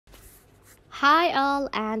Hi all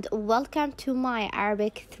and welcome to my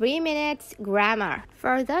Arabic 3 minutes grammar.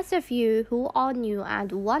 For those of you who are new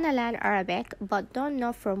and wanna learn Arabic but don't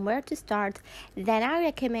know from where to start, then I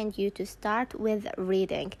recommend you to start with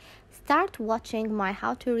reading. Start watching my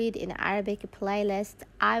How to Read in Arabic playlist.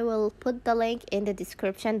 I will put the link in the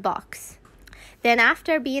description box. Then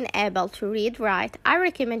after being able to read right, I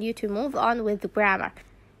recommend you to move on with grammar.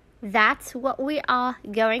 That's what we are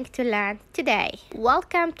going to learn today.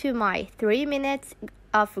 Welcome to my 3 minutes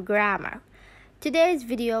of grammar. Today's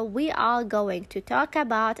video we are going to talk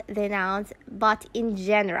about the nouns but in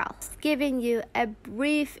general, giving you a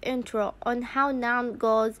brief intro on how noun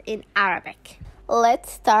goes in Arabic.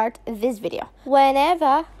 Let's start this video.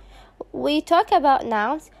 Whenever we talk about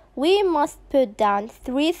nouns, we must put down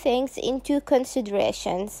 3 things into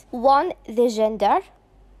considerations. 1. The gender.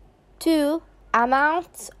 2.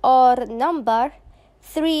 Amount or number.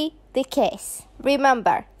 3. The case.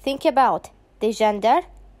 Remember, think about the gender,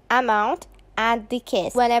 amount, and the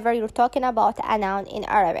case whenever you're talking about a noun in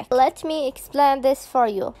Arabic. Let me explain this for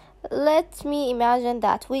you. Let me imagine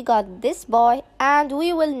that we got this boy and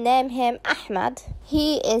we will name him Ahmed.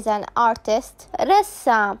 He is an artist,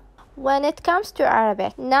 Rassam. When it comes to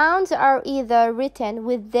Arabic, nouns are either written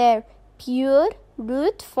with their pure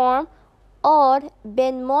root form or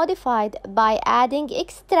been modified by adding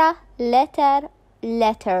extra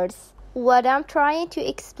letters. What I'm trying to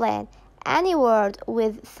explain, any word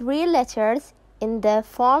with 3 letters in the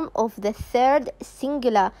form of the third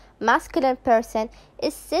singular masculine person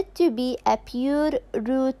is said to be a pure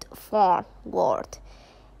root form word.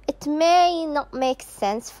 It may not make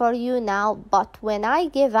sense for you now, but when I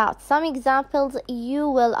give out some examples, you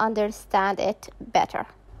will understand it better.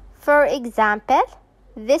 For example,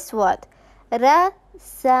 this word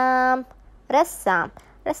Rassam.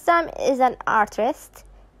 Rassam is an artist.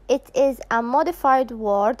 It is a modified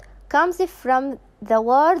word, comes from the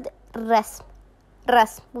word rasm,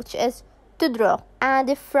 which is to draw.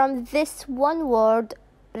 And from this one word,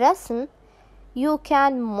 rasm, you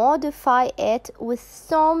can modify it with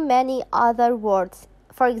so many other words.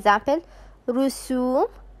 For example, rusum,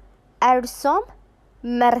 arsum,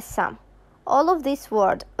 marsam. All of these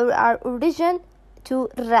words are origin to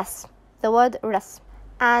rasm. The word rasm,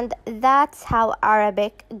 and that's how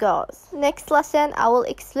Arabic goes. Next lesson I will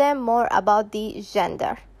explain more about the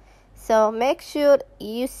gender, so make sure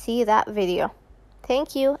you see that video.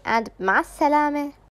 Thank you and مع السلامة.